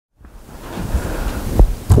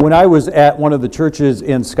When I was at one of the churches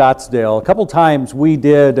in Scottsdale, a couple times we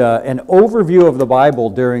did an overview of the Bible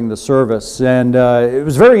during the service, and it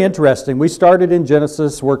was very interesting. We started in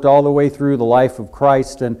Genesis, worked all the way through the life of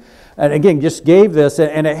Christ, and again, just gave this,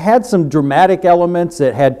 and it had some dramatic elements.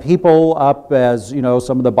 It had people up as, you know,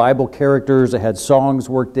 some of the Bible characters. It had songs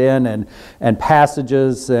worked in and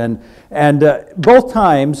passages, and both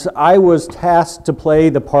times I was tasked to play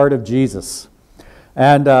the part of Jesus.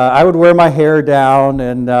 And I would wear my hair down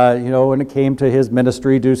and, when it came to his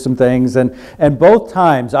ministry, do some things. And both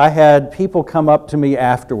times I had people come up to me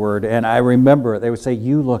afterward, and I remember they would say,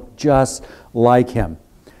 "You look just like him."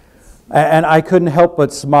 And I couldn't help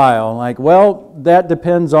but smile. Like, well, that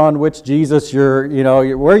depends on which Jesus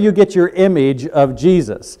where you get your image of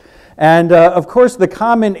Jesus. And of course, the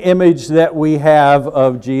common image that we have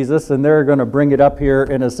of Jesus, and they're going to bring it up here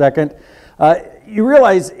in a second, you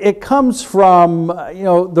realize it comes from,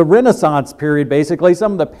 the Renaissance period, basically,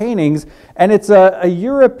 some of the paintings, and it's a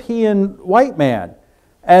European white man.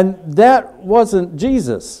 And that wasn't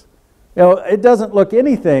Jesus. It doesn't look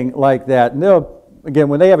anything like that. And again,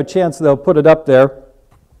 when they have a chance, they'll put it up there.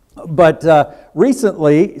 But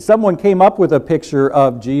recently, someone came up with a picture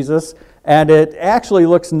of Jesus, and it actually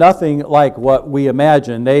looks nothing like what we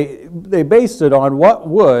imagine. They based it on what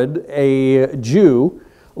would a Jew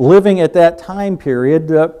living at that time period,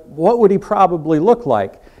 what would he probably look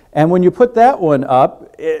like? And when you put that one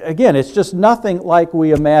up, again, it's just nothing like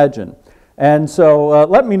we imagine. And so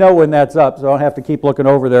let me know when that's up, so I don't have to keep looking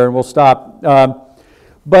over there, and we'll stop.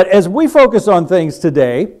 But as we focus on things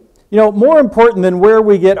today, more important than where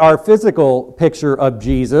we get our physical picture of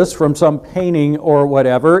Jesus from some painting or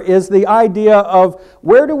whatever is the idea of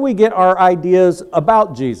where do we get our ideas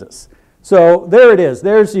about Jesus. So there it is.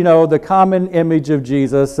 There's, the common image of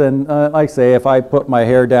Jesus. And like I say, if I put my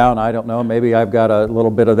hair down, I don't know, maybe I've got a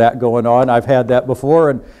little bit of that going on. I've had that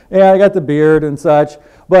before. And I got the beard and such.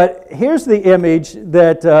 But here's the image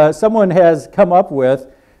that someone has come up with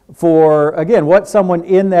for, again, what someone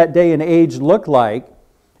in that day and age looked like.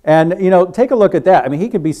 And, take a look at that. I mean, he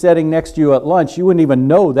could be sitting next to you at lunch. You wouldn't even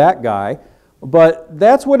know that guy. But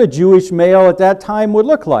that's what a Jewish male at that time would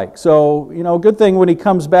look like. So, good thing when he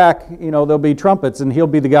comes back, there'll be trumpets and he'll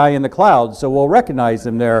be the guy in the clouds. So we'll recognize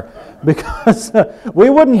him there because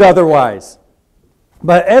we wouldn't otherwise.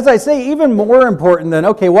 But as I say, even more important than,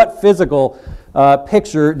 okay, what physical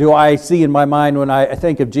picture do I see in my mind when I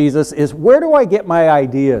think of Jesus is where do I get my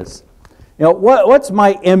ideas? What's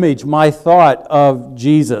my image, my thought of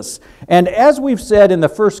Jesus? And as we've said in the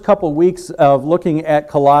first couple weeks of looking at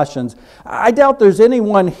Colossians, I doubt there's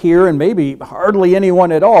anyone here, and maybe hardly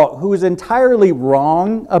anyone at all, who is entirely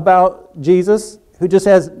wrong about Jesus, who just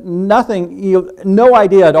has nothing, no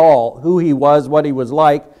idea at all who he was, what he was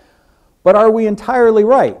like. But are we entirely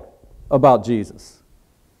right about Jesus?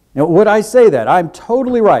 Would I say that? I'm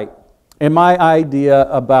totally right in my idea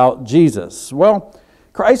about Jesus. Well,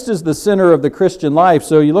 Christ is the center of the Christian life,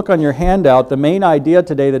 so you look on your handout, the main idea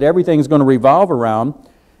today that everything's going to revolve around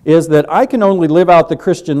is that I can only live out the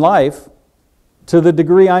Christian life to the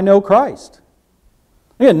degree I know Christ.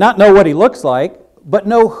 Again, not know what he looks like, but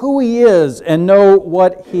know who he is and know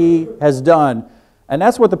what he has done. And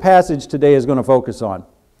that's what the passage today is going to focus on.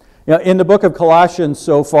 In the book of Colossians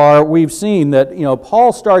so far, we've seen that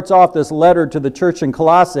Paul starts off this letter to the church in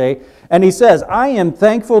Colossae, and he says, I am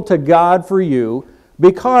thankful to God for you,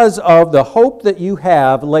 because of the hope that you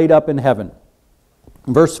have laid up in heaven.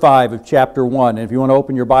 Verse 5 of chapter 1. And if you want to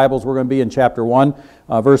open your Bibles, we're going to be in chapter 1,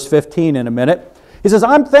 verse 15 in a minute. He says,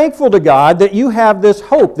 I'm thankful to God that you have this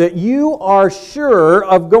hope, that you are sure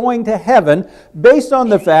of going to heaven based on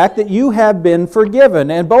the fact that you have been forgiven.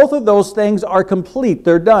 And both of those things are complete.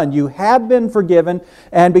 They're done. You have been forgiven,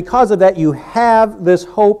 and because of that, you have this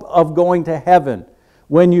hope of going to heaven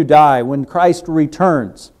when you die, when Christ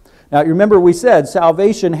returns. Now, remember we said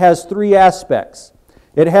salvation has three aspects.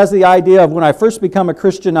 It has the idea of when I first become a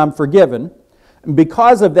Christian, I'm forgiven.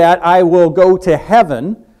 Because of that, I will go to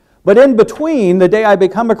heaven. But in between, the day I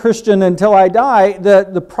become a Christian until I die,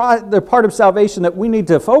 the part of salvation that we need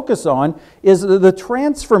to focus on is the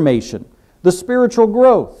transformation, the spiritual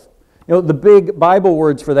growth. The big Bible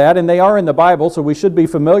words for that, and they are in the Bible, so we should be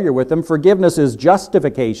familiar with them. Forgiveness is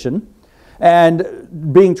justification.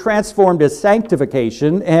 And being transformed is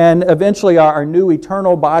sanctification, and eventually our new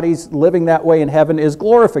eternal bodies living that way in heaven is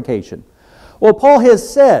glorification. Well, Paul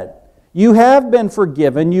has said, you have been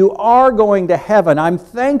forgiven, you are going to heaven. I'm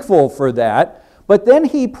thankful for that. But then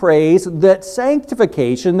he prays that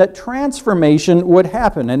sanctification, that transformation would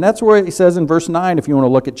happen. And that's where he says in verse 9, if you want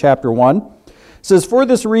to look at chapter 1, It says, "For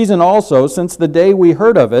this reason also, since the day we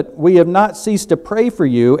heard of it, we have not ceased to pray for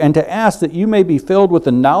you and to ask that you may be filled with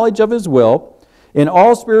the knowledge of His will, in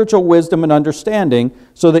all spiritual wisdom and understanding,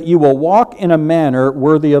 so that you will walk in a manner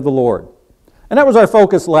worthy of the Lord." And that was our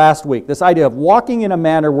focus last week, this idea of walking in a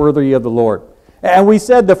manner worthy of the Lord. And we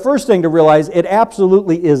said the first thing to realize, it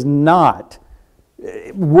absolutely is not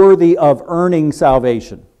worthy of earning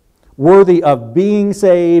salvation, worthy of being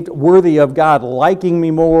saved, worthy of God liking me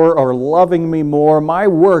more or loving me more. My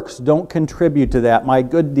works don't contribute to that, my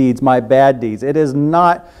good deeds, my bad deeds. It is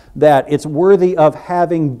not that. It's worthy of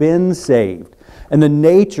having been saved and the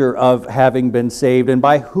nature of having been saved and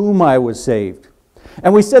by whom I was saved.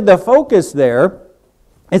 And we said the focus there,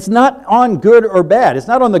 it's not on good or bad. It's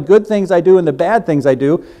not on the good things I do and the bad things I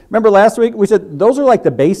do. Remember last week we said those are like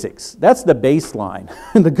the basics. That's the baseline.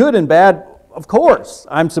 The good and bad, of course,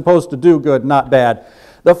 I'm supposed to do good, not bad.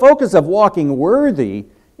 The focus of walking worthy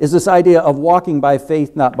is this idea of walking by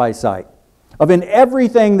faith, not by sight. Of in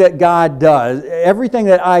everything that God does, everything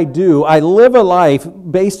that I do, I live a life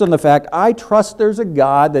based on the fact I trust there's a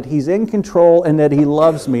God, that He's in control and that He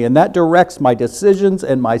loves me. And that directs my decisions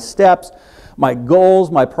and my steps, my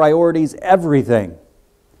goals, my priorities, everything.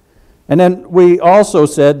 And then we also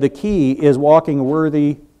said the key is walking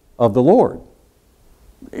worthy of the Lord.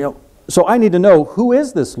 So I need to know, who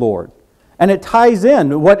is this Lord? And it ties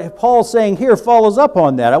in. What Paul's saying here follows up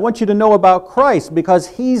on that. I want you to know about Christ because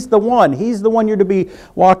He's the one. He's the one you're to be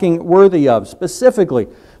walking worthy of, specifically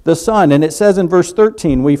the Son. And it says in verse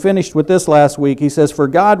 13, we finished with this last week, he says, "For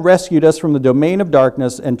God rescued us from the domain of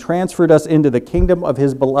darkness and transferred us into the kingdom of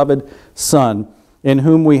His beloved Son, in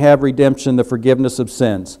whom we have redemption, the forgiveness of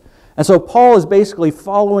sins." And so Paul is basically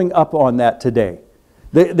following up on that today.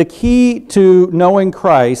 The key to knowing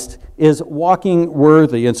Christ is walking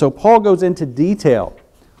worthy. And so Paul goes into detail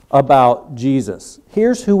about Jesus.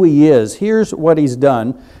 Here's who He is. Here's what He's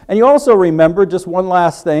done. And you also remember, just one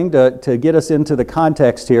last thing to get us into the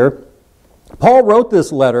context here, Paul wrote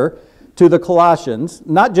this letter to the Colossians,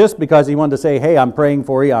 not just because he wanted to say, hey, I'm praying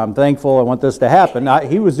for you, I'm thankful, I want this to happen.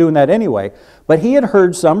 He was doing that anyway. But he had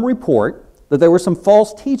heard some report that there was some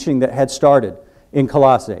false teaching that had started in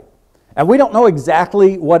Colossae. And we don't know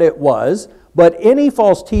exactly what it was, but any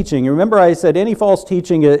false teaching, remember I said any false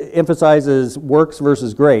teaching emphasizes works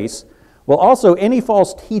versus grace. Well, also any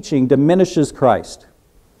false teaching diminishes Christ.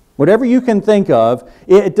 Whatever you can think of,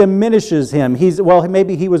 it diminishes Him.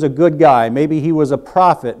 Maybe He was a good guy, maybe He was a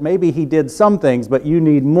prophet, maybe He did some things, but you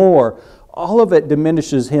need more. All of it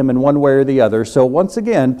diminishes Him in one way or the other. So once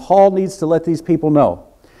again, Paul needs to let these people know,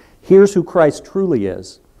 here's who Christ truly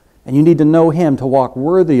is. And you need to know Him to walk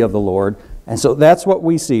worthy of the Lord. And so that's what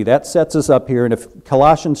we see. That sets us up here in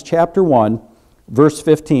Colossians chapter 1, verse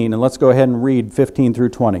 15. And let's go ahead and read 15 through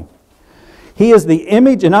 20. He is the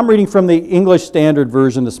image, and I'm reading from the English Standard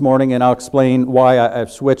Version this morning, and I'll explain why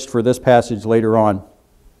I've switched for this passage later on.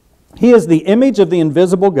 He is the image of the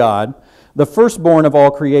invisible God, the firstborn of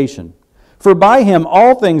all creation. For by Him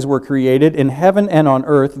all things were created in heaven and on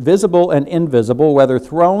earth, visible and invisible, whether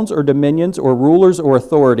thrones or dominions or rulers or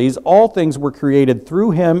authorities, all things were created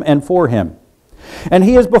through Him and for Him. And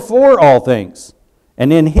He is before all things,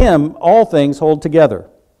 and in Him all things hold together.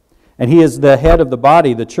 And He is the head of the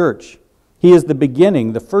body, the church. He is the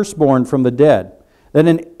beginning, the firstborn from the dead, that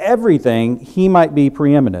in everything He might be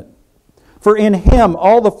preeminent. For in Him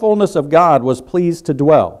all the fullness of God was pleased to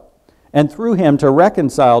dwell, and through Him to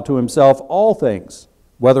reconcile to Himself all things,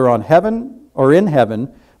 whether on heaven or in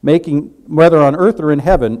heaven, whether on earth or in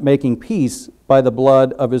heaven, making peace by the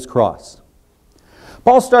blood of His cross.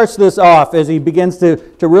 Paul starts this off as he begins to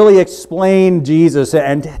really explain Jesus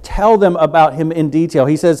and tell them about Him in detail.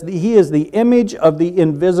 He says He is the image of the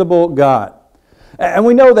invisible God. And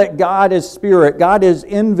we know that God is spirit. God is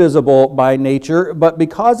invisible by nature, but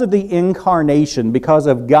because of the incarnation, because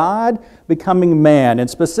of God becoming man, and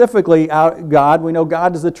specifically God, we know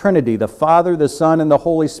God is the Trinity, the Father, the Son, and the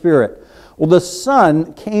Holy Spirit. Well, the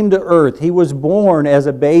Son came to earth. He was born as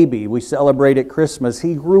a baby. We celebrate at Christmas.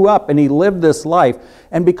 He grew up and He lived this life.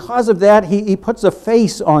 And because of that, He puts a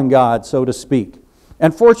face on God, so to speak.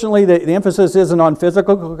 And fortunately, the emphasis isn't on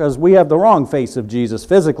physical, because we have the wrong face of Jesus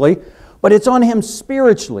physically, but it's on Him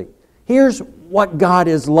spiritually. Here's what God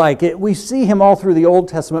is like. We see Him all through the Old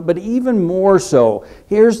Testament, but even more so,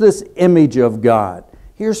 here's this image of God.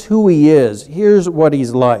 Here's who He is. Here's what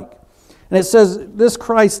He's like. And it says, this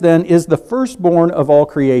Christ then is the firstborn of all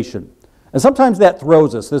creation. And sometimes that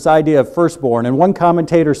throws us, this idea of firstborn. And one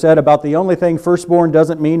commentator said about the only thing firstborn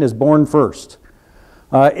doesn't mean is born first.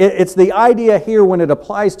 It's the idea here when it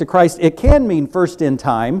applies to Christ, it can mean first in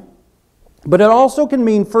time, but it also can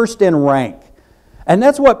mean first in rank. And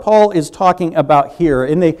that's what Paul is talking about here.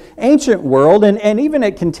 In the ancient world, and even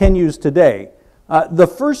it continues today, the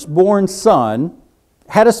firstborn son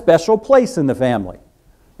had a special place in the family.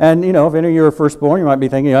 And, you know, if any of you are firstborn, you might be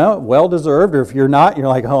thinking, oh, well-deserved. Or if you're not, you're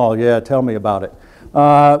like, oh, yeah, tell me about it.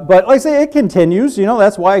 But like I say, it continues. You know,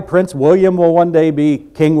 that's why Prince William will one day be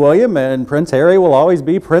King William, and Prince Harry will always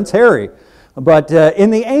be Prince Harry. But in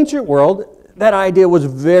the ancient world, that idea was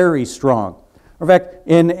very strong. In fact,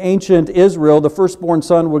 in ancient Israel, the firstborn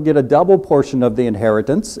son would get a double portion of the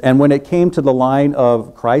inheritance. And when it came to the line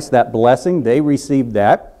of Christ, that blessing, they received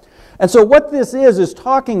that. And so what this is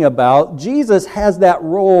talking about, Jesus has that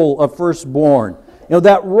role of firstborn. You know,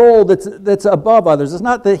 that role that's above others. It's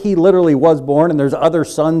not that he literally was born and there's other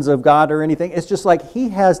sons of God or anything. It's just like he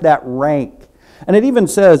has that rank. And it even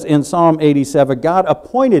says in Psalm 87, God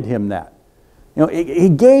appointed him that. You know, he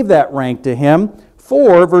gave that rank to him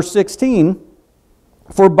for, verse 16,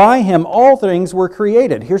 for by him all things were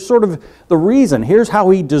created. Here's sort of the reason. Here's how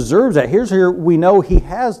he deserves that. Here's how we know he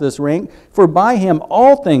has this rank. For by him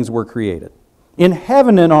all things were created, in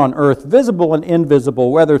heaven and on earth, visible and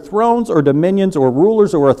invisible, whether thrones or dominions or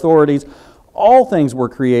rulers or authorities, all things were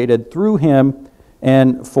created through him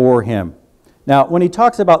and for him. Now, when he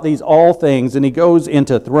talks about these all things, and he goes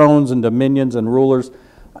into thrones and dominions and rulers,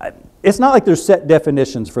 it's not like there's set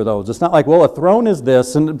definitions for those. It's not like, well, a throne is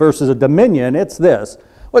this and versus a dominion, it's this.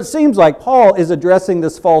 Well, it seems like Paul is addressing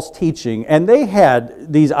this false teaching, and they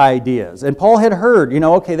had these ideas. And Paul had heard, you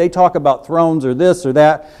know, okay, they talk about thrones or this or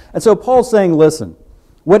that. And so Paul's saying, listen,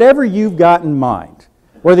 whatever you've got in mind,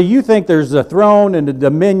 whether you think there's a throne and a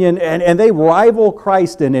dominion and they rival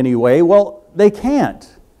Christ in any way, well, they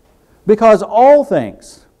can't. Because all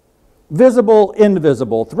things, visible,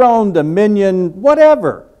 invisible, throne, dominion,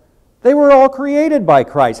 whatever, they were all created by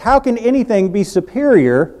Christ. How can anything be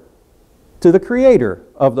superior to the Creator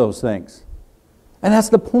of those things? And that's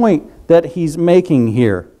the point that he's making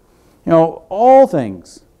here. You know, all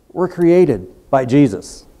things were created by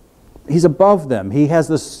Jesus. He's above them. He has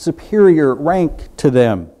the superior rank to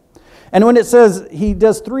them. And when it says, he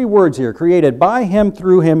does three words here, created by him,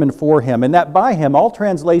 through him, and for him. And that by him, all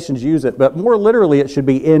translations use it, but more literally it should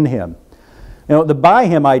be in him. You know, the by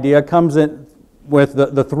him idea comes in with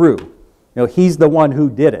the through. You know, he's the one who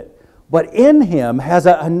did it. But in him has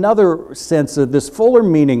another sense of this fuller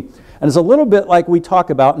meaning. And it's a little bit like we talk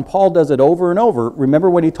about, and Paul does it over and over. Remember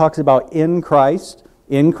when he talks about in Christ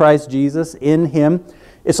Jesus, in him?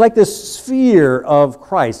 It's like this sphere of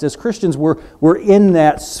Christ. As Christians, we're in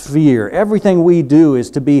that sphere. Everything we do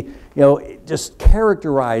is to be, you know, just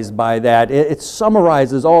characterized by that. It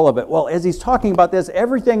summarizes all of it. Well, as he's talking about this,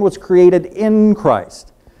 everything was created in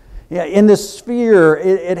Christ. Yeah, in this sphere,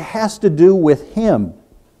 it has to do with him.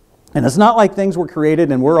 And it's not like things were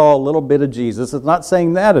created and we're all a little bit of Jesus. It's not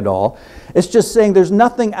saying that at all. It's just saying there's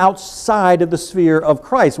nothing outside of the sphere of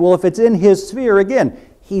Christ. Well, if it's in his sphere, again,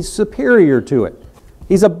 he's superior to it.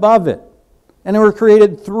 He's above it. And they were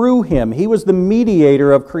created through him. He was the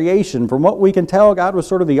mediator of creation. From what we can tell, God was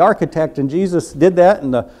sort of the architect, and Jesus did that,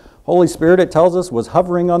 and the Holy Spirit, it tells us, was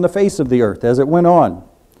hovering on the face of the earth as it went on.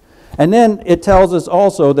 And then it tells us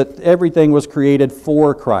also that everything was created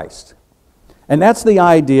for Christ. And that's the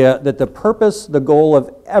idea that the purpose, the goal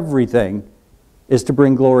of everything is to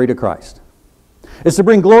bring glory to Christ. It's to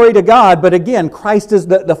bring glory to God, but again, Christ is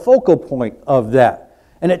the focal point of that.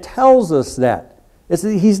 And it tells us that.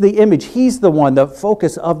 He's the image. He's the one, the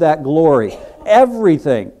focus of that glory.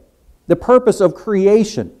 Everything, the purpose of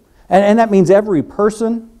creation. And that means every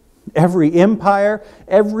person, every empire,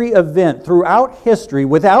 every event throughout history,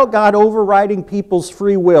 without God overriding people's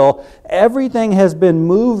free will, everything has been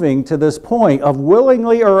moving to this point of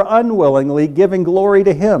willingly or unwillingly giving glory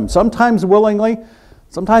to him. Sometimes willingly,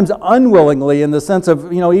 sometimes unwillingly, in the sense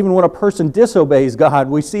of, you know, even when a person disobeys God,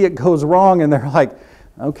 we see it goes wrong and they're like,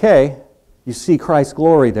 okay, you see Christ's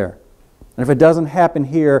glory there. And if it doesn't happen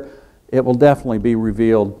here, it will definitely be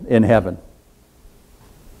revealed in heaven.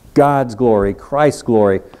 God's glory, Christ's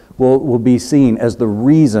glory, will be seen as the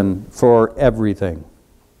reason for everything.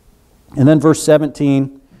 And then verse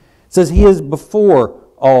 17 says, he is before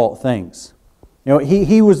all things. You know,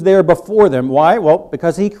 he was there before them. Why? Well,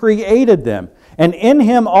 because he created them. And in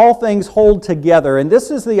him all things hold together. And this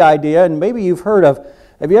is the idea, and maybe you've heard of,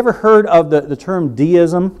 have you ever heard of the term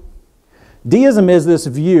deism? Deism is this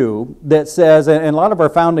view that says, and a lot of our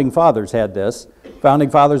founding fathers had this, founding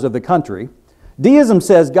fathers of the country. Deism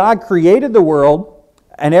says God created the world,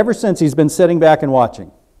 and ever since he's been sitting back and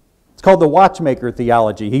watching. It's called the watchmaker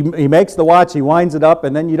theology. He makes the watch, he winds it up,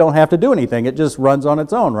 and then you don't have to do anything. It just runs on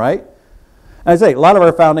its own, right? And I say, a lot of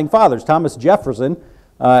our founding fathers, Thomas Jefferson,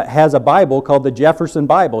 has a Bible called the Jefferson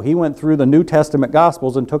Bible. He went through the New Testament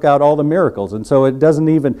Gospels and took out all the miracles. And so it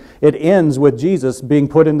ends with Jesus being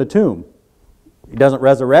put in the tomb. He doesn't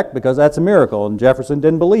resurrect because that's a miracle, and Jefferson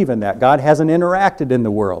didn't believe in that. God hasn't interacted in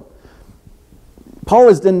the world. Paul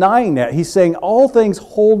is denying that. He's saying all things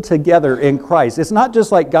hold together in Christ. It's not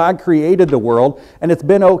just like God created the world and it's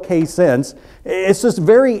been okay since. It's just the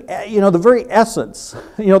very essence.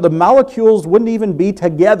 The molecules wouldn't even be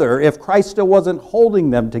together if Christ still wasn't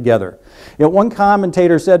holding them together. One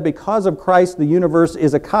commentator said, because of Christ, the universe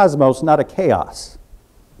is a cosmos, not a chaos.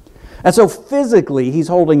 And so physically he's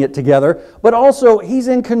holding it together, but also he's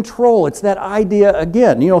in control. It's that idea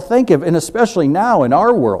again. Think of, and especially now in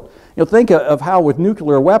our world, think of how with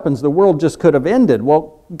nuclear weapons the world just could have ended.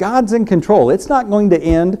 Well, God's in control. It's not going to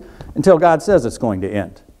end until God says it's going to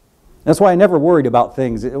end. That's why I never worried about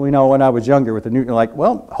things. When I was younger with the nuclear,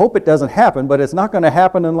 hope it doesn't happen, but it's not going to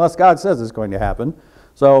happen unless God says it's going to happen.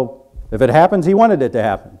 So if it happens, He wanted it to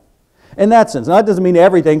happen. In that sense, now that doesn't mean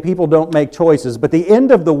everything, people don't make choices, but the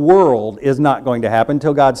end of the world is not going to happen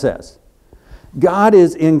until God says. God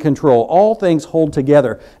is in control. All things hold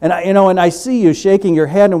together. And I see you shaking your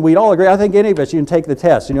head, and we'd all agree. I think any of us, you can take the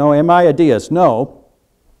test. Am I a deist? No.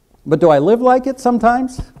 But do I live like it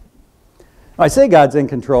sometimes? I say God's in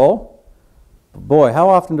control. But boy, how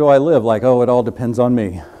often do I live like, it all depends on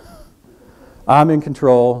me. I'm in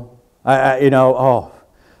control.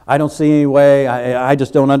 I don't see any way. I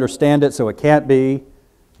just don't understand it, so it can't be.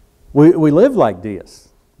 We live like deists.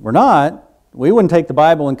 We're not. We wouldn't take the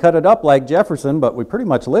Bible and cut it up like Jefferson, but we pretty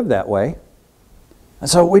much live that way. And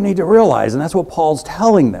so we need to realize, and that's what Paul's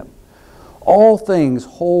telling them, all things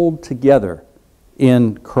hold together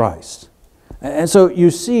in Christ. And so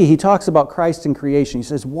you see, he talks about Christ in creation. He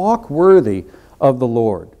says, walk worthy of the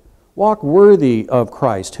Lord. Walk worthy of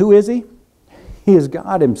Christ. Who is He? He is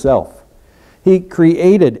God Himself. He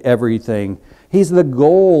created everything. He's the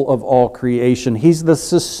goal of all creation. He's the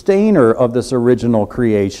sustainer of this original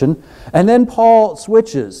creation. And then Paul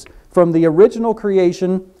switches from the original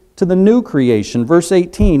creation to the new creation. Verse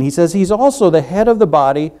 18, he says, He's also the head of the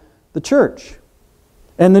body, the church.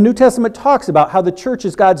 And the New Testament talks about how the church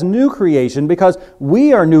is God's new creation because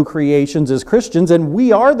we are new creations as Christians and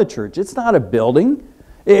we are the church. It's not a building.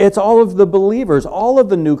 It's all of the believers, all of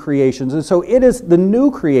the new creations. And so it is the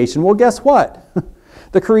new creation. Well, guess what?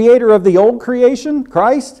 The creator of the old creation,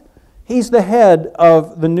 Christ, He's the head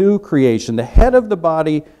of the new creation, the head of the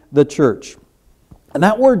body, the church. And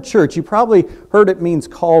that word church, you probably heard it means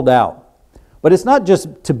called out. But it's not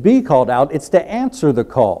just to be called out, it's to answer the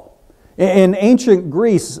call. In ancient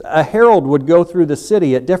Greece, a herald would go through the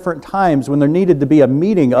city at different times when there needed to be a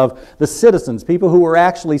meeting of the citizens. People who were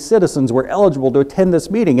actually citizens were eligible to attend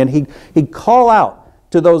this meeting, and he'd call out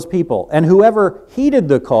to those people. And whoever heeded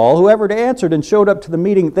the call, whoever answered and showed up to the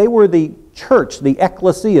meeting, they were the church. The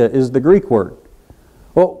ecclesia is the Greek word.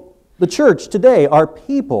 Well, the church today are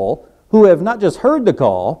people who have not just heard the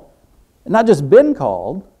call, not just been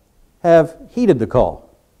called, have heeded the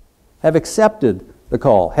call, have accepted the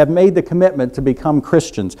call, have made the commitment to become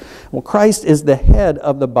Christians. Well, Christ is the head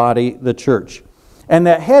of the body, the church. And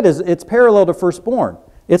that head it's parallel to firstborn.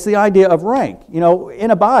 It's the idea of rank.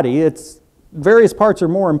 In a body, various parts are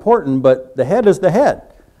more important, but the head is the head.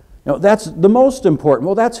 That's the most important.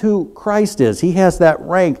 Well, that's who Christ is. He has that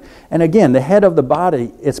rank. And again, the head of the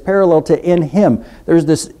body, it's parallel to in Him. There's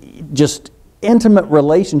this just intimate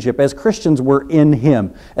relationship. As Christians, we're in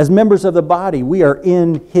Him. As members of the body, we are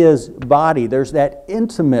in His body. There's that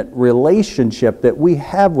intimate relationship that we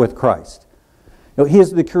have with Christ. He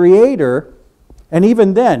is the Creator, and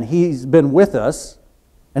even then, He's been with us,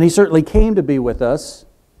 and He certainly came to be with us.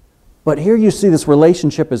 But here you see this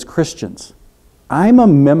relationship as Christians. I'm a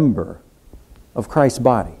member of Christ's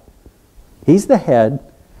body. He's the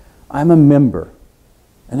head. I'm a member.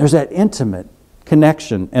 And there's that intimate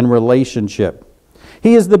connection and relationship.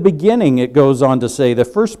 He is the beginning, it goes on to say, the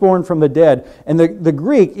firstborn from the dead. And the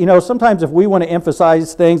Greek, sometimes if we want to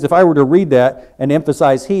emphasize things, if I were to read that and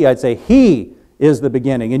emphasize He, I'd say He is the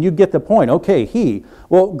beginning. And you get the point. Okay, He.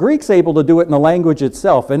 Well, Greek's able to do it in the language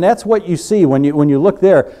itself. And that's what you see when you look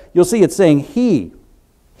there. You'll see it saying He.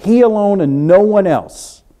 He alone and no one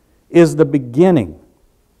else is the beginning,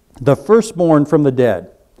 the firstborn from the dead.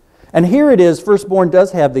 And here it is, firstborn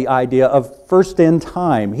does have the idea of first in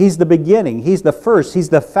time. He's the beginning. He's the first. He's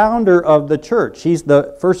the founder of the church. He's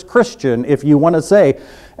the first Christian, if you want to say,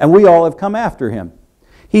 and we all have come after Him.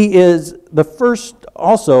 He is the first,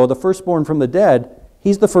 also the firstborn from the dead.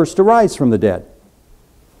 He's the first to rise from the dead.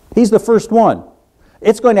 He's the first one.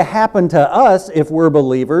 It's going to happen to us if we're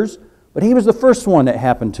believers, but He was the first one that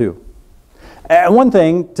happened to. And one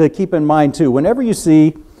thing to keep in mind too, whenever you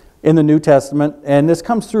see in the New Testament, and this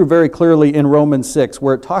comes through very clearly in Romans 6,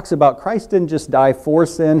 where it talks about Christ didn't just die for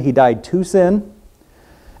sin, he died to sin.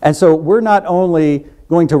 And so we're not only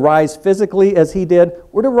going to rise physically as he did,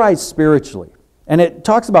 we're to rise spiritually. And it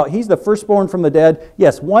talks about he's the firstborn from the dead.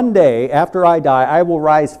 Yes, one day after I die, I will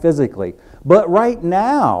rise physically. But right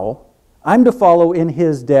now, I'm to follow in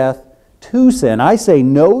his death to sin. I say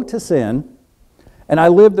no to sin, and I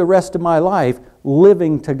live the rest of my life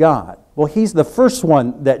living to God. Well, he's the first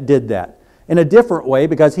one that did that in a different way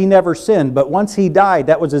because he never sinned. But once he died,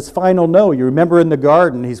 that was his final no. You remember in the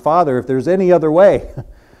garden, his Father, if there's any other way,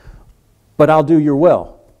 but I'll do your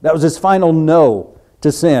will. That was his final no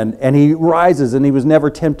to sin. And he rises and he was never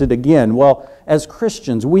tempted again. Well, as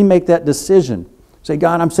Christians, we make that decision. Say,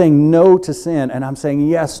 God, I'm saying no to sin and I'm saying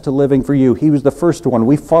yes to living for you. He was the first one.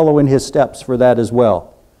 We follow in his steps for that as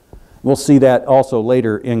well. We'll see that also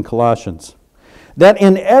later in Colossians. That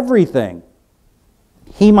in everything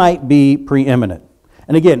he might be preeminent.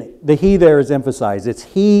 And again, the he there is emphasized. It's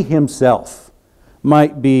he himself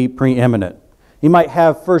might be preeminent. He might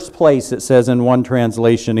have first place, it says in one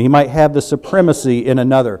translation. He might have the supremacy in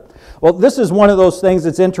another. Well, this is one of those things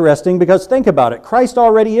that's interesting because think about it. Christ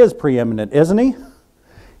already is preeminent, isn't he?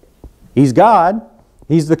 He's God.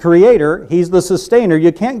 He's the creator. He's the sustainer.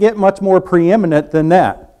 You can't get much more preeminent than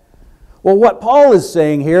that. Well, what Paul is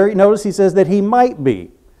saying here, notice he says that he might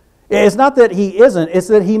be. It's not that he isn't, it's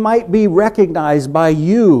that he might be recognized by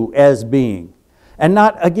you as being. And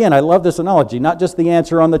not, again, I love this analogy, not just the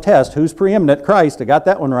answer on the test, who's preeminent? Christ, I got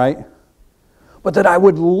that one right. But that I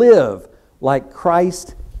would live like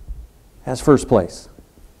Christ has first place.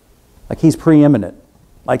 Like he's preeminent.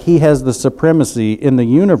 Like he has the supremacy in the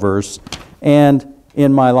universe and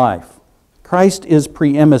in my life. Christ is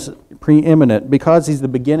preeminent because he's the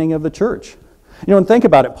beginning of the church. You know, and think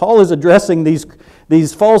about it. Paul is addressing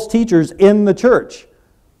these false teachers in the church.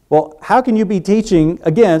 Well, how can you be teaching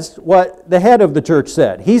against what the head of the church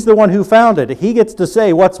said? He's the one who founded it. He gets to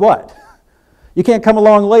say what's what. You can't come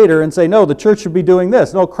along later and say, no, the church should be doing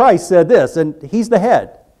this. No, Christ said this, and he's the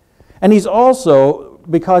head. And he's also,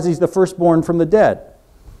 because he's the firstborn from the dead.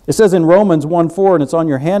 It says in Romans 1:4, and it's on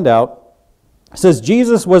your handout, it says,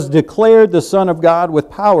 Jesus was declared the Son of God with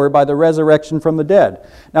power by the resurrection from the dead.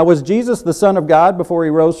 Now, was Jesus the Son of God before he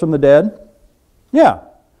rose from the dead? Yeah.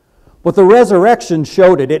 But the resurrection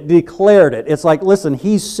showed it. It declared it. It's like, listen,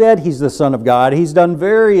 he said he's the Son of God. He's done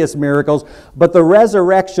various miracles, but the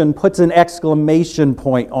resurrection puts an exclamation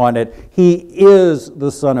point on it. He is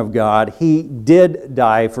the Son of God. He did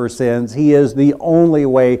die for sins. He is the only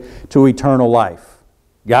way to eternal life.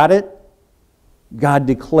 Got it? God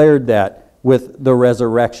declared that with the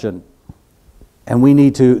resurrection. And we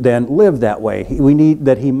need to then live that way. We need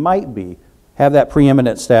that he might have that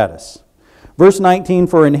preeminent status. Verse 19,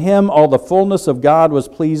 for in him all the fullness of God was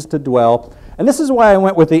pleased to dwell. And this is why I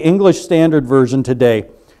went with the English Standard Version today.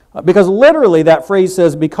 Because literally that phrase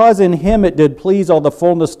says, because in him it did please all the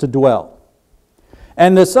fullness to dwell.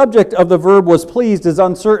 And the subject of the verb was pleased is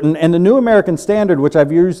uncertain. And the New American Standard, which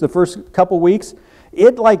I've used the first couple weeks,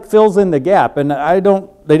 it like fills in the gap. And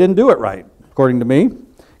they didn't do it right, according to me.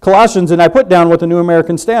 Colossians, and I put down what the New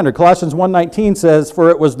American Standard. Colossians 1:19 says, for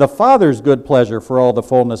it was the Father's good pleasure for all the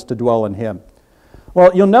fullness to dwell in him. Well,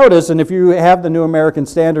 you'll notice, and if you have the New American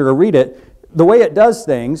Standard or read it, the way it does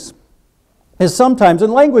things is sometimes,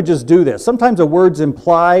 and languages do this, sometimes a word's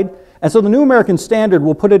implied, and so the New American Standard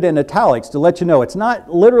will put it in italics to let you know it's not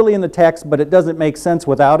literally in the text, but it doesn't make sense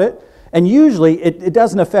without it. And usually it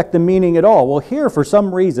doesn't affect the meaning at all. Well, here, for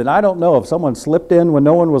some reason, I don't know if someone slipped in when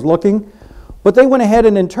no one was looking, but they went ahead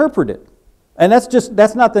and interpreted it. And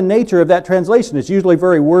that's not the nature of that translation. It's usually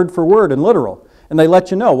very word for word and literal. And they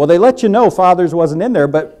let you know. Well, they let you know fathers wasn't in there,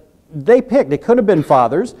 but they picked. It could have been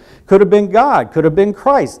fathers, could have been God, could have been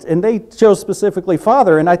Christ. And they chose specifically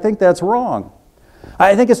Father, and I think that's wrong.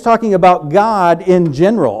 I think it's talking about God in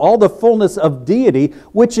general, all the fullness of deity,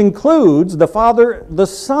 which includes the Father, the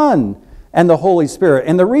Son, and the Holy Spirit.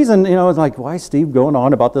 And the reason, it's like, why is Steve going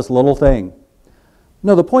on about this little thing?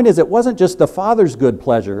 No, the point is it wasn't just the Father's good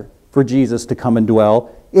pleasure for Jesus to come and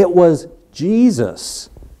dwell. It was Jesus'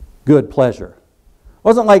 good pleasure. It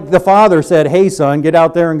wasn't like the Father said, hey, son, get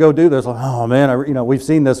out there and go do this. Like, oh, man, we've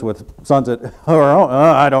seen this with sons at our own.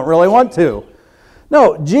 I don't really want to.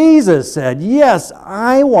 No, Jesus said, yes,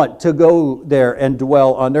 I want to go there and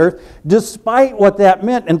dwell on earth, despite what that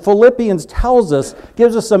meant. And Philippians tells us,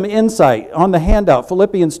 gives us some insight on the handout.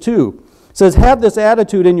 Philippians 2 says, have this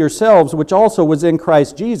attitude in yourselves, which also was in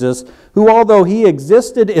Christ Jesus, who although he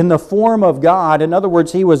existed in the form of God, in other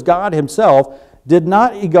words, he was God himself, did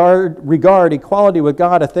not regard equality with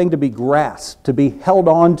God a thing to be grasped, to be held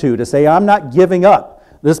on to say, I'm not giving up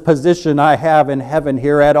this position I have in heaven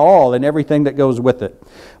here at all and everything that goes with it,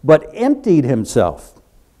 but emptied himself,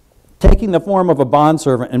 taking the form of a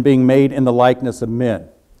bondservant and being made in the likeness of men.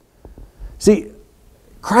 See,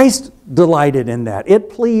 Christ delighted in that.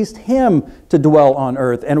 It pleased him to dwell on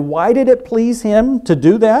earth. And why did it please him to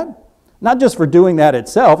do that? Not just for doing that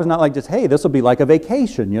itself. It's not like just, hey, this will be like a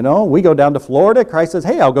vacation, you know. We go down to Florida. Christ says,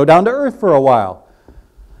 hey, I'll go down to earth for a while.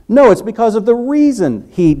 No, it's because of the reason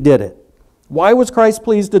he did it. Why was Christ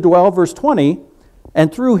pleased to dwell? Verse 20,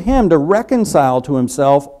 and through him to reconcile to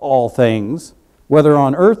himself all things, whether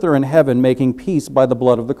on earth or in heaven, making peace by the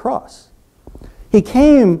blood of the cross. He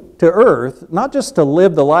came to earth not just to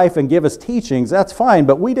live the life and give us teachings, that's fine,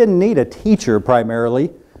 but we didn't need a teacher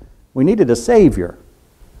primarily. We needed a Savior.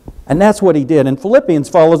 And that's what he did. And Philippians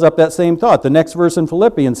follows up that same thought. The next verse in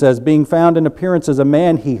Philippians says, being found in appearance as a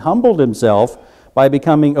man, he humbled himself by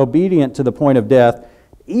becoming obedient to the point of death,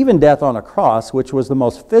 even death on a cross, which was the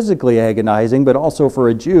most physically agonizing, but also for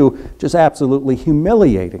a Jew, just absolutely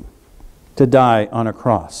humiliating to die on a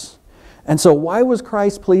cross. And so why was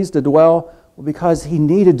Christ pleased to dwell? Well, because he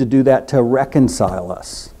needed to do that to reconcile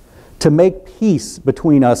us, to make peace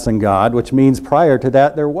between us and God, which means prior to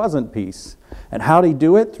that there wasn't peace. And how did he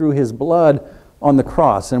do it? Through his blood on the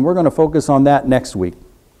cross. And we're going to focus on that next week.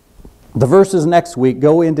 The verses next week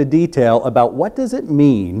go into detail about what does it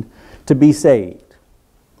mean to be saved?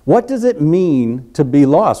 What does it mean to be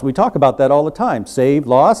lost? We talk about that all the time. Saved,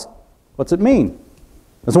 lost, what's it mean?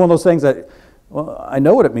 It's one of those things that, well, I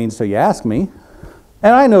know what it means till you ask me.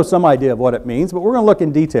 And I know some idea of what it means, but we're going to look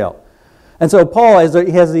in detail. And so Paul, as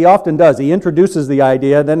he often does, he introduces the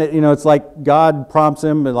idea, then it's like God prompts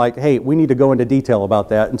him, and like, hey, we need to go into detail about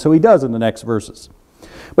that. And so he does in the next verses.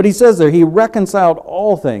 But he says there, he reconciled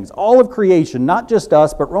all things, all of creation, not just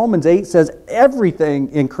us, but Romans 8 says everything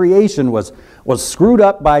in creation was screwed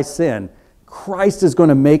up by sin. Christ is going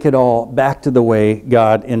to make it all back to the way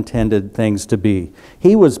God intended things to be.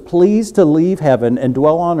 He was pleased to leave heaven and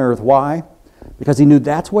dwell on earth. Why? Because he knew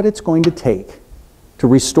that's what it's going to take to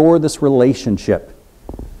restore this relationship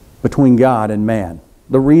between God and man.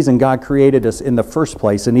 The reason God created us in the first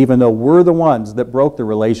place, and even though we're the ones that broke the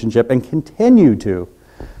relationship and continue to,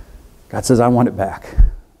 God says, I want it back.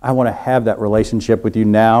 I want to have that relationship with you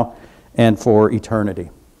now and for eternity.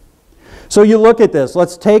 So you look at this.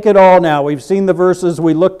 Let's take it all now. We've seen the verses.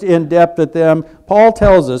 We looked in depth at them. Paul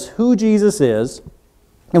tells us who Jesus is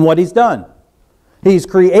and what he's done. He's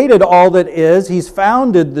created all that is. He's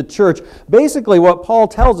founded the church. Basically, what Paul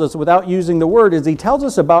tells us, without using the word, is he tells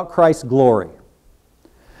us about Christ's glory.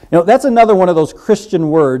 That's another one of those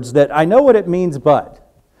Christian words that I know what it means, but.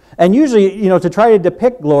 And usually, to try to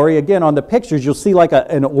depict glory, again, on the pictures, you'll see like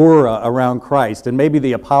an aura around Christ. And maybe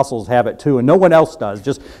the apostles have it too, and no one else does.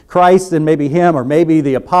 Just Christ and maybe him, or maybe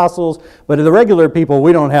the apostles. But the regular people,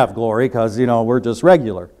 we don't have glory because, we're just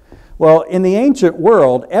regular. Well, in the ancient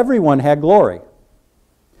world, everyone had glory.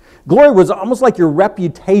 Glory was almost like your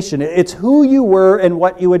reputation. It's who you were and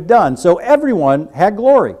what you had done. So everyone had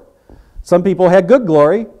glory. Some people had good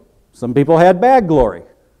glory. Some people had bad glory.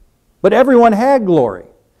 But everyone had glory.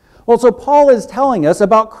 Well, so Paul is telling us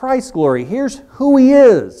about Christ's glory. Here's who he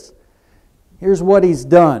is. Here's what he's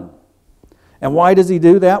done. And why does he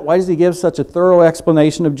do that? Why does he give such a thorough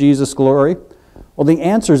explanation of Jesus' glory? Well, the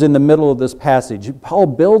answer is in the middle of this passage. Paul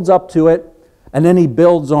builds up to it, and then he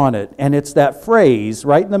builds on it. And it's that phrase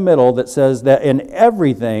right in the middle that says that in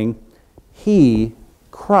everything, he,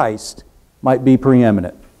 Christ, might be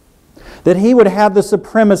preeminent. That he would have the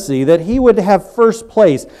supremacy, that he would have first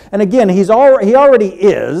place. And again, he already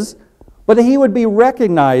is, but that he would be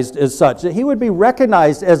recognized as such, that he would be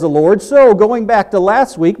recognized as the Lord. So, going back to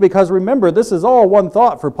last week, because remember, this is all one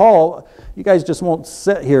thought for Paul. You guys just won't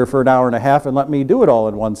sit here for an hour and a half and let me do it all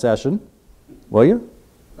in one session, will you?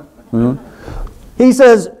 He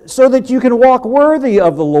says, so that you can walk worthy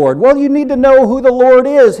of the Lord. Well, you need to know who the Lord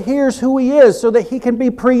is. Here's who he is so that he can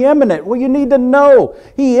be preeminent. Well, you need to know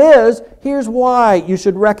he is. Here's why you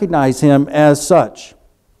should recognize him as such.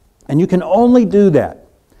 And you can only do that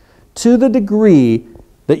to the degree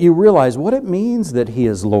that you realize what it means that he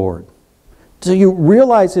is Lord. So you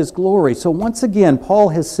realize his glory. So once again, Paul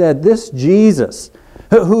has said this Jesus,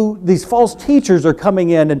 who these false teachers are coming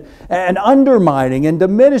in and undermining and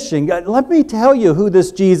diminishing. Let me tell you who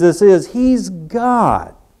this Jesus is. He's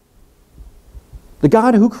God. The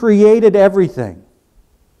God who created everything.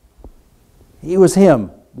 He was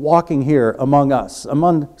him walking here among us,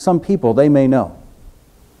 among some people they may know.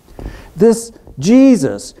 This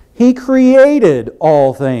Jesus, he created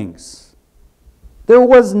all things. There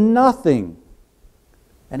was nothing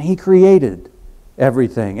And He created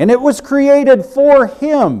everything. And it was created for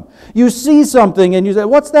Him. You see something and you say,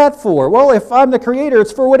 what's that for? Well, if I'm the creator,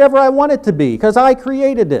 it's for whatever I want it to be, because I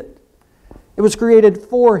created it. It was created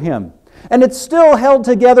for Him. And it's still held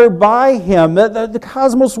together by Him. The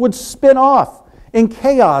cosmos would spin off in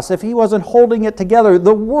chaos if He wasn't holding it together.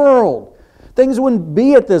 The world, things wouldn't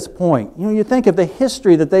be at this point. You think of the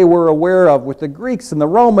history that they were aware of with the Greeks and the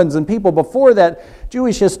Romans and people before that,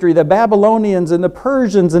 Jewish history, the Babylonians and the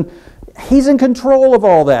Persians, and He's in control of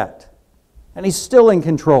all that. And He's still in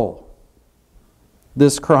control.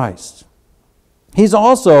 This Christ. He's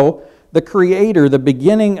also the creator, the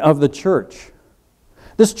beginning of the church.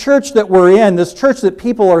 This church that we're in, this church that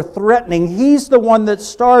people are threatening, He's the one that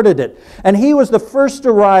started it. And He was the first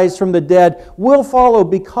to rise from the dead. We'll follow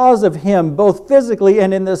because of Him, both physically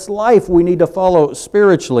and in this life we need to follow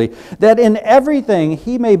spiritually. That in everything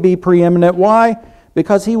He may be preeminent. Why?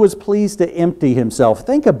 Because He was pleased to empty Himself.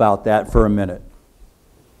 Think about that for a minute.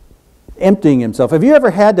 Emptying Himself. Have you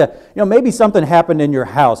ever had to, maybe something happened in your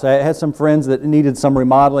house. I had some friends that needed some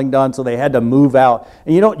remodeling done, so they had to move out.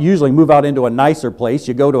 And you don't usually move out into a nicer place.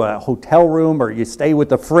 You go to a hotel room or you stay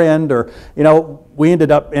with a friend, or, we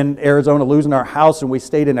ended up in Arizona losing our house and we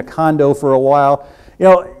stayed in a condo for a while.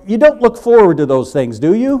 You don't look forward to those things,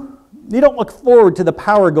 do you? You don't look forward to the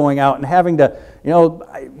power going out and having to,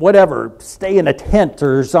 stay in a tent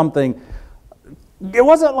or something. It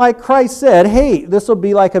wasn't like Christ said, hey, this will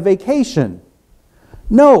be like a vacation.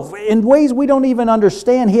 No, in ways we don't even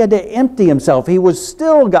understand, He had to empty Himself. He was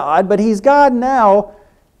still God, but He's God now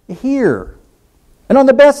here. And on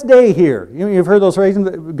the best day here. You've heard those phrases,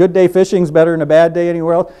 good day fishing is better than a bad day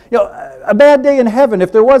anywhere else. A bad day in heaven,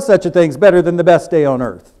 if there was such a thing, is better than the best day on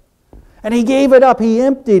earth. And He gave it up. He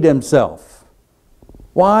emptied Himself.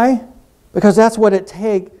 Why? Because that's what it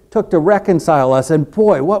took to reconcile us. And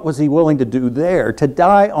boy, what was He willing to do there? To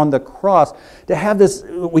die on the cross, to have this,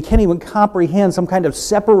 we can't even comprehend, some kind of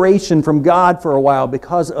separation from God for a while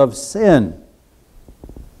because of sin.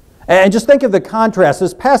 And just think of the contrast.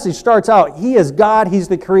 This passage starts out, He is God, He's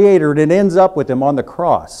the creator, and it ends up with Him on the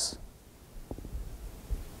cross.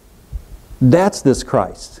 That's this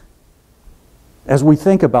Christ. As we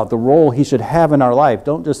think about the role He should have in our life,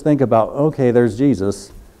 don't just think about, okay, there's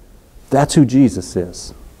Jesus. That's who Jesus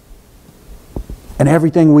is. And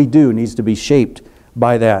everything we do needs to be shaped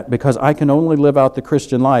by that, because I can only live out the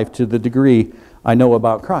Christian life to the degree I know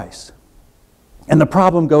about Christ. And the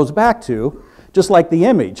problem goes back to, just like the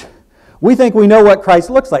image. We think we know what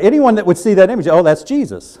Christ looks like. Anyone that would see that image, oh, that's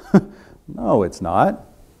Jesus. No, it's not.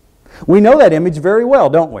 We know that image very well,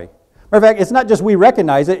 don't we? Matter of fact, it's not just we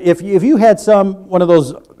recognize it. If you had one of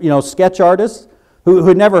those sketch artists who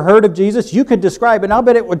had never heard of Jesus, you could describe it, and I'll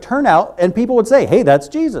bet it would turn out, and people would say, hey, that's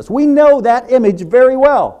Jesus. We know that image very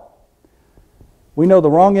well. We know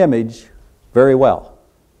the wrong image very well.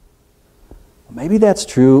 Maybe that's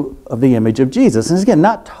true of the image of Jesus. And again,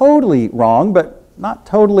 not totally wrong, but not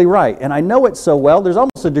totally right. And I know it so well, there's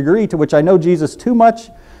almost a degree to which I know Jesus too much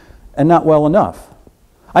and not well enough.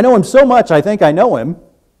 I know Him so much I think I know Him,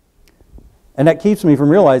 and that keeps me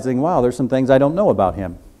from realizing, wow, there's some things I don't know about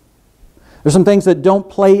Him. There's some things that don't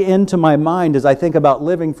play into my mind as I think about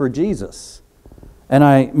living for Jesus, and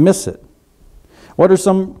I miss it. What are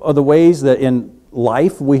some of the ways that in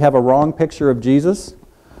life we have a wrong picture of Jesus?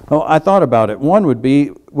 Well, I thought about it. One would be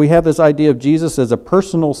we have this idea of Jesus as a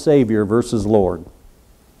personal Savior versus Lord.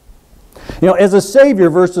 As a Savior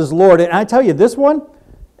versus Lord, and I tell you, this one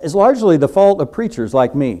is largely the fault of preachers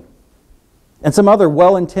like me and some other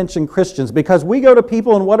well-intentioned Christians, because we go to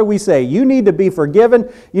people and what do we say? You need to be forgiven,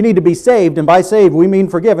 you need to be saved, and by saved we mean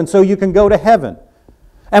forgiven, so you can go to heaven.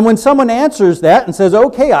 And when someone answers that and says,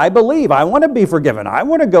 okay, I believe, I want to be forgiven, I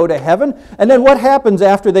want to go to heaven, and then what happens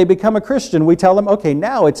after they become a Christian? We tell them, okay,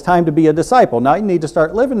 now it's time to be a disciple. Now you need to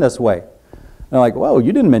start living this way. And they're like, whoa,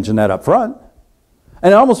 you didn't mention that up front.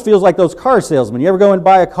 And it almost feels like those car salesmen. You ever go and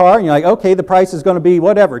buy a car and you're like, okay, the price is going to be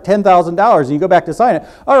whatever, $10,000, and you go back to sign it.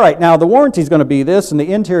 All right, now the warranty is going to be this, and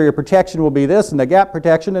the interior protection will be this, and the gap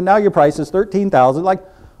protection, and now your price is $13,000. Like,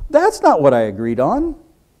 that's not what I agreed on.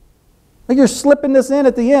 Like, you're slipping this in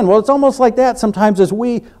at the end. Well, it's almost like that sometimes as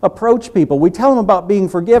we approach people. We tell them about being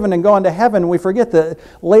forgiven and going to heaven, and we forget to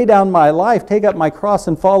lay down my life, take up my cross,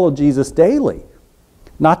 and follow Jesus daily.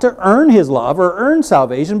 Not to earn His love or earn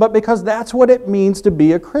salvation, but because that's what it means to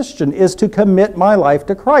be a Christian, is to commit my life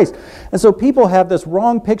to Christ. And so people have this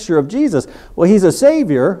wrong picture of Jesus. Well, He's a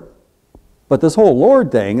Savior, but this whole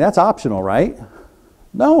Lord thing, that's optional, right?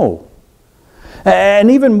 No.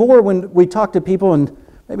 And even more when we talk to people, and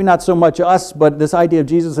maybe not so much us, but this idea of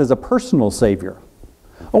Jesus as a personal Savior.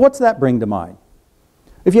 Well, what's that bring to mind?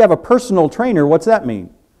 If you have a personal trainer, what's that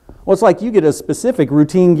mean? Well, it's like you get a specific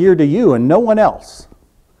routine geared to you and no one else.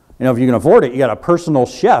 You know, if you can afford it, you got a personal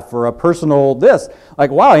chef or a personal this.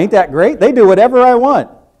 Like, wow, ain't that great? They do whatever I want.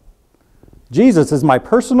 Jesus is my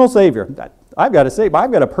personal Savior. I've got to say,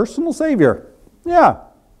 I've got a personal Savior. Yeah.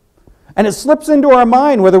 And it slips into our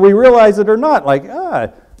mind whether we realize it or not. Like,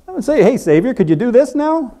 I would say, hey, Savior, could you do this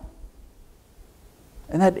now?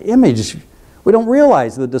 And that image, we don't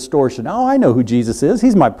realize the distortion. Oh, I know who Jesus is.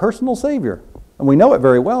 He's my personal Savior. And we know it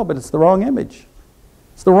very well, but it's the wrong image.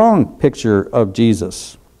 It's the wrong picture of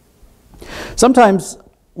Jesus. Sometimes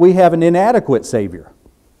we have an inadequate Savior.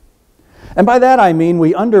 And by that I mean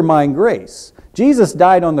we undermine grace. Jesus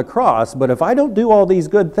died on the cross, but if I don't do all these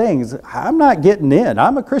good things, I'm not getting in.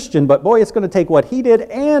 I'm a Christian, but boy, it's going to take what He did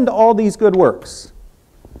and all these good works.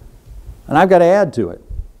 And I've got to add to it.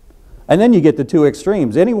 And then you get the two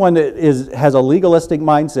extremes. Anyone that has a legalistic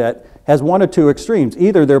mindset has one of two extremes.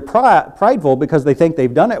 Either they're prideful because they think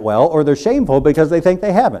they've done it well, or they're shameful because they think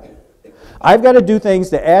they haven't. I've got to do things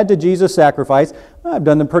to add to Jesus' sacrifice. I've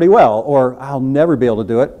done them pretty well, or I'll never be able to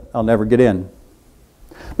do it. I'll never get in.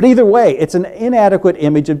 But either way, it's an inadequate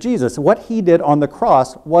image of Jesus. What He did on the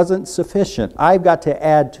cross wasn't sufficient. I've got to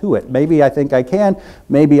add to it. Maybe I think I can,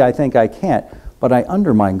 maybe I think I can't, but I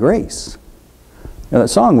undermine grace. You know, that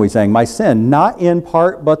song we sang, my sin, not in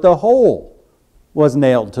part but the whole, was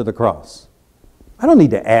nailed to the cross. I don't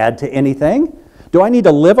need to add to anything. Do I need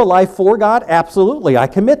to live a life for God? Absolutely, I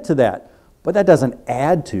commit to that. But that doesn't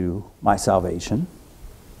add to my salvation.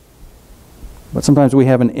 But sometimes we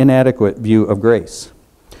have an inadequate view of grace.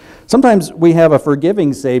 Sometimes we have a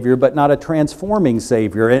forgiving Savior, but not a transforming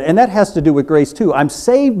Savior. And that has to do with grace too. I'm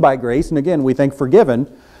saved by grace, and again, we think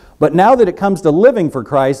forgiven. But now that it comes to living for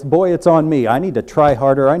Christ, boy, it's on me. I need to try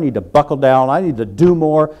harder. I need to buckle down. I need to do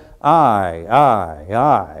more.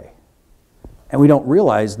 I. And we don't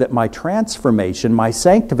realize that my transformation, my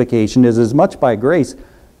sanctification is as much by grace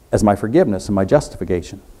as my forgiveness and my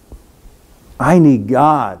justification. I need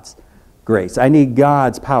God's grace. I need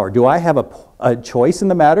God's power. Do I have a choice in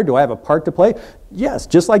the matter? Do I have a part to play? Yes,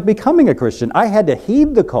 just like becoming a Christian. I had to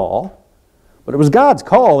heed the call, but it was God's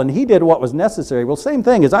call and He did what was necessary. Well, same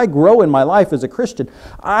thing, as I grow in my life as a Christian,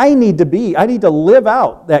 I need to live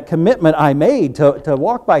out that commitment I made to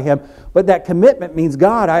walk by Him. But that commitment means,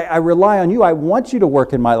 God, I rely on You. I want You to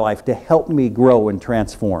work in my life to help me grow and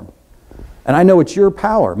transform. And I know it's Your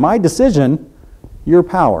power. My decision, Your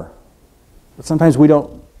power. But sometimes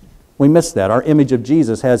we miss that. Our image of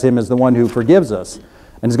Jesus has Him as the one who forgives us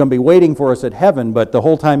and is going to be waiting for us at heaven, but the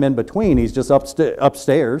whole time in between, He's just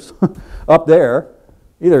upstairs, up there,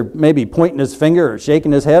 either maybe pointing His finger or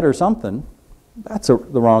shaking His head or something. That's the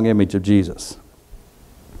wrong image of Jesus.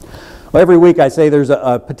 Well, every week I say there's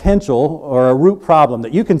a potential or a root problem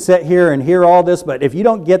that you can sit here and hear all this, but if you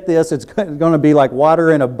don't get this, it's going to be like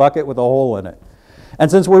water in a bucket with a hole in it. And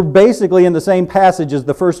since we're basically in the same passage as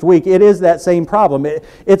the first week, it is that same problem.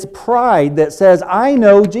 It's pride that says, I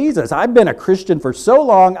know Jesus. I've been a Christian for so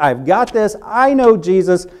long. I've got this. I know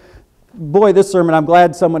Jesus. Boy, this sermon, I'm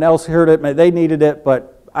glad someone else heard it. They needed it,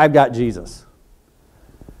 but I've got Jesus.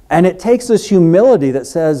 And it takes this humility that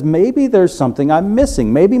says, maybe there's something I'm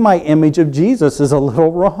missing. Maybe my image of Jesus is a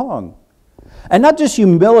little wrong. And not just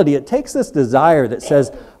humility, it takes this desire that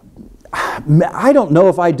says, I don't know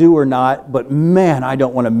if I do or not, but man, I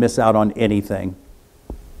don't want to miss out on anything.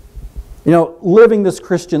 You know, living this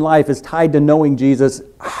Christian life is tied to knowing Jesus.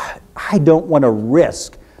 I don't want to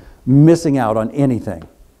risk missing out on anything.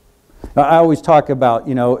 Now, I always talk about,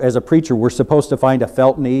 as a preacher, we're supposed to find a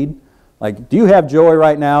felt need. Like, do you have joy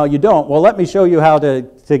right now? You don't. Well, let me show you how to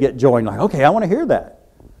get joy. And like, okay, I want to hear that.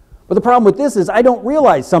 But the problem with this is I don't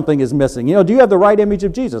realize something is missing. Do you have the right image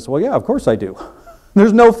of Jesus? Well, yeah, of course I do.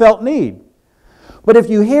 There's no felt need. But if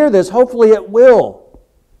you hear this, hopefully it will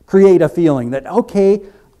create a feeling that, okay,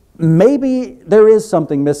 maybe there is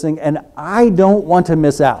something missing and I don't want to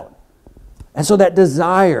miss out. And so that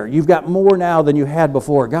desire, you've got more now than you had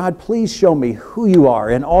before. God, please show me who You are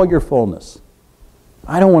in all Your fullness.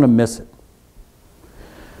 I don't want to miss it.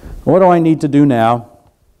 What do I need to do now?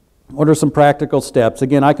 What are some practical steps?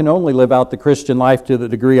 Again, I can only live out the Christian life to the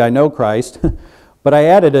degree I know Christ. But I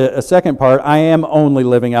added a second part. I am only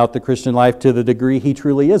living out the Christian life to the degree He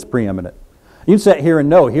truly is preeminent. You can sit here and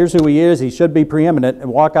know, here's who He is, He should be preeminent,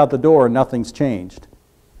 and walk out the door and nothing's changed.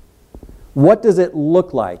 What does it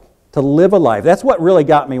look like to live a life? That's what really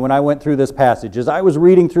got me when I went through this passage. As I was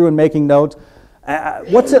reading through and making notes,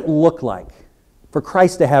 what's it look like for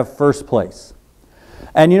Christ to have first place?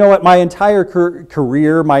 And you know what? My entire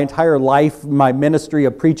career, my entire life, my ministry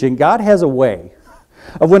of preaching, God has a way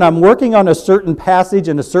of when I'm working on a certain passage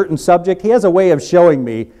and a certain subject, He has a way of showing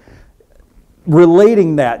me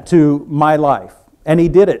relating that to my life. And he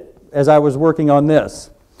did it as I was working on this.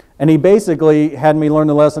 And he basically had me learn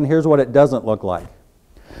the lesson, here's what it doesn't look like.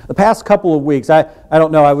 The past couple of weeks, I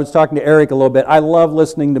don't know, I was talking to Eric a little bit. I love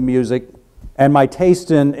listening to music, and my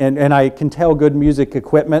taste and I can tell good music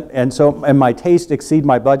equipment, and my taste exceed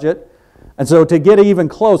my budget. And so to get even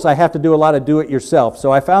close, I have to do a lot of do-it-yourself.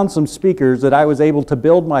 So I found some speakers that I was able to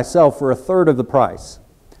build myself for a third of the price.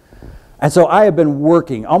 And so I have been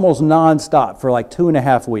working almost nonstop for like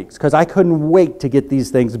 2.5 weeks because I couldn't wait to get these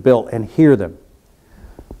things built and hear them.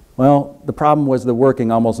 Well, the problem was the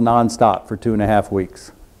working almost nonstop for 2.5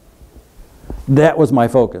 weeks. That was my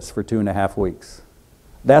focus for 2.5 weeks.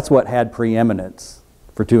 That's what had preeminence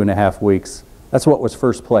for 2.5 weeks. That's what was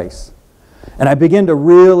first place. And I began to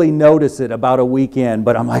really notice it about a weekend,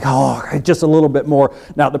 but I'm like, oh, just a little bit more.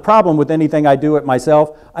 Now, the problem with anything I do it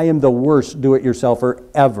myself, I am the worst do-it-yourselfer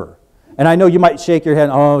ever. And I know you might shake your head,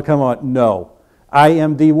 oh, come on. No, I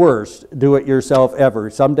am the worst do-it-yourself ever.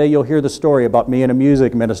 Someday you'll hear the story about me and a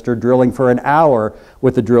music minister drilling for an hour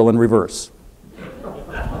with the drill in reverse.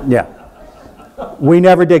 Yeah. We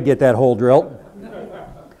never did get that hole drilled.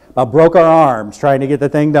 I broke our arms trying to get the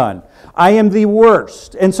thing done. I am the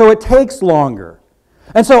worst, and so it takes longer.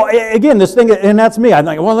 And so, again, this thing, and that's me. I'm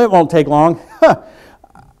like, well, it won't take long.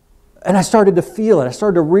 And I started to feel it. I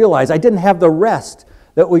started to realize I didn't have the rest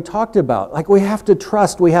that we talked about. Like, we have to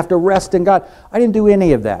trust, we have to rest in God. I didn't do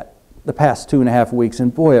any of that the past 2.5 weeks,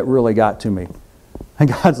 and boy, it really got to me. And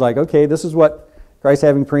God's like, okay, this is what Christ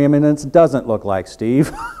having preeminence doesn't look like,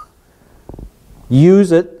 Steve.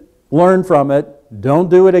 Use it, learn from it, don't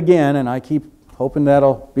do it again, and I keep hoping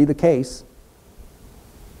that'll be the case.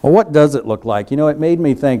 Well, what does it look like? You know, it made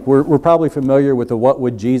me think, we're probably familiar with the what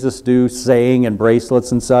would Jesus do saying and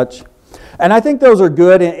bracelets and such. And I think those are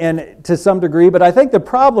good and to some degree, but I think the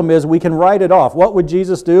problem is we can write it off. What would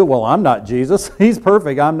Jesus do? Well, I'm not Jesus. He's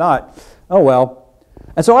perfect. I'm not. Oh, well.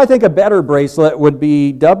 And so I think a better bracelet would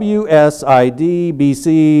be WSIDBC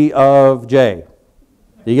of J.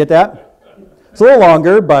 Do you get that? It's a little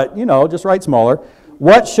longer, but, you know, just write smaller.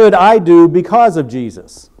 What should I do because of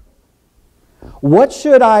Jesus? What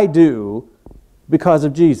should I do because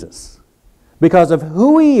of Jesus? Because of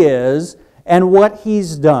who He is and what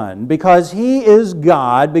He's done. Because He is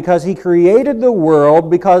God, because He created the world,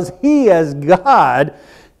 because He as God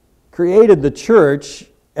created the church,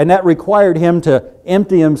 and that required Him to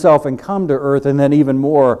empty Himself and come to earth, and then even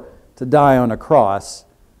more to die on a cross.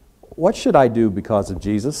 What should I do because of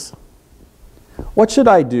Jesus? What should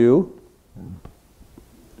I do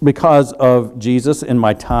because of Jesus in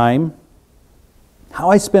my time? How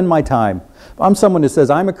I spend my time. If I'm someone who says,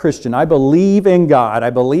 I'm a Christian, I believe in God, I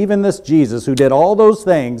believe in this Jesus who did all those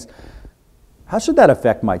things, how should that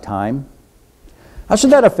affect my time? How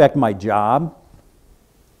should that affect my job?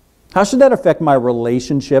 How should that affect my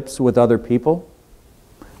relationships with other people?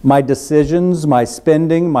 My decisions, my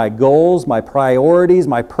spending, my goals, my priorities,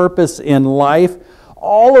 my purpose in life,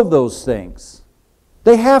 all of those things.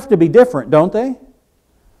 They have to be different, don't they?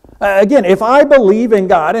 Again, if I believe in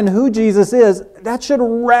God and who Jesus is, that should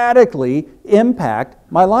radically impact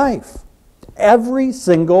my life. Every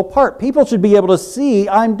single part. People should be able to see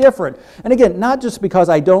I'm different. And again, not just because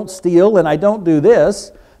I don't steal and I don't do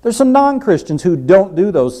this. There's some non-Christians who don't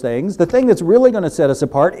do those things. The thing that's really going to set us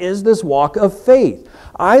apart is this walk of faith.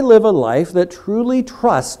 I live a life that truly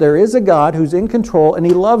trusts there is a God who's in control and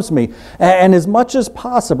He loves me. And as much as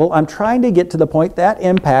possible, I'm trying to get to the point that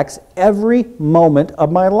impacts every moment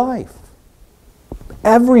of my life.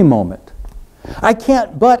 Every moment. I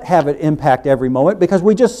can't but have it impact every moment because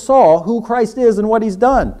we just saw who Christ is and what He's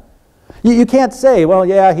done. You can't say, well,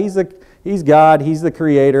 yeah, He's God, He's the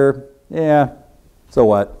Creator. Yeah, so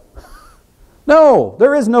what? No,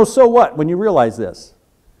 there is no so what when you realize this.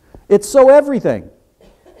 It's so everything.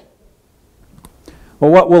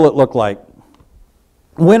 Well, what will it look like?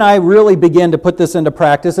 When I really begin to put this into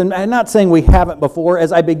practice, and I'm not saying we haven't before,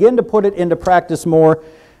 as I begin to put it into practice more,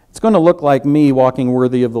 it's going to look like me walking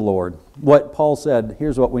worthy of the Lord. What Paul said,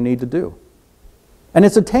 here's what we need to do. And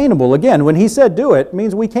it's attainable. Again, when he said do it, it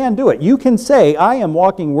means we can do it. You can say, I am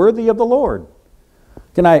walking worthy of the Lord.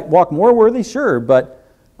 Can I walk more worthy? Sure, but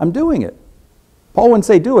I'm doing it. Paul wouldn't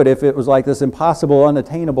say do it if it was like this impossible,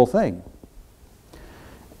 unattainable thing.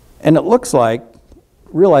 And it looks like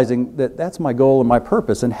realizing that that's my goal and my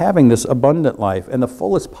purpose, and having this abundant life and the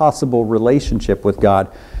fullest possible relationship with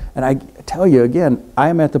God. And I tell you again, I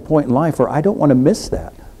am at the point in life where I don't want to miss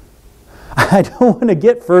that. I don't want to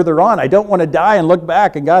get further on. I don't want to die and look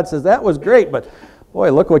back and God says, that was great, but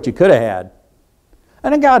boy, look what you could have had.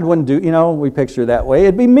 And then God wouldn't do, we picture that way.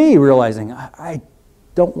 It'd be me realizing, I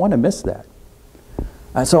don't want to miss that.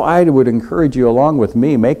 So I would encourage you, along with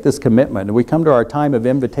me, make this commitment. We come to our time of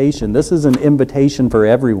invitation. This is an invitation for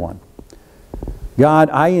everyone. God,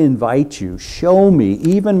 I invite you, show me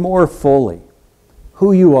even more fully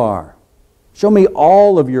who you are. Show me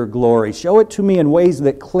all of your glory. Show it to me in ways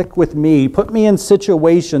that click with me. Put me in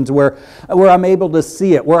situations where I'm able to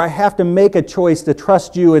see it, where I have to make a choice to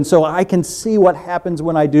trust you, and so I can see what happens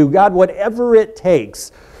when I do. God, whatever it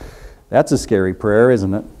takes. That's a scary prayer,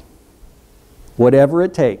 isn't it? Whatever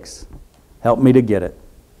it takes, help me to get it.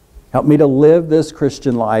 Help me to live this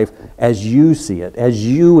Christian life as you see it, as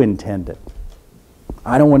you intend it.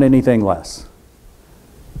 I don't want anything less.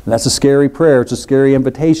 And that's a scary prayer. It's a scary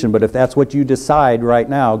invitation. But if that's what you decide right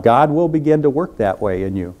now, God will begin to work that way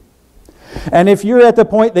in you. And if you're at the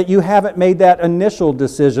point that you haven't made that initial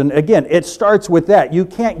decision, again, it starts with that. You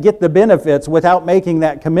can't get the benefits without making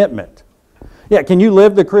that commitment. Yeah, can you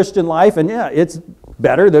live the Christian life? And yeah, it's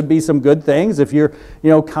better. There'd be some good things. If you're,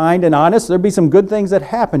 kind and honest, there'd be some good things that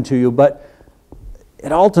happen to you. But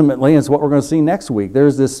it ultimately is what we're going to see next week.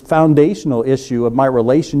 There's this foundational issue of my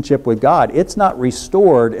relationship with God. It's not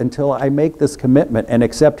restored until I make this commitment and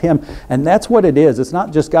accept Him. And that's what it is. It's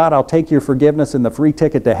not just, God, I'll take your forgiveness and the free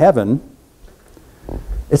ticket to heaven.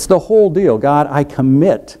 It's the whole deal. God, I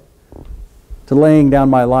commit to laying down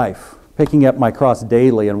my life, picking up my cross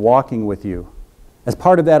daily and walking with you. As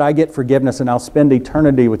part of that, I get forgiveness and I'll spend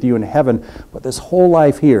eternity with you in heaven. But this whole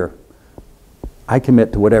life here, I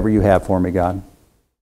commit to whatever you have for me, God.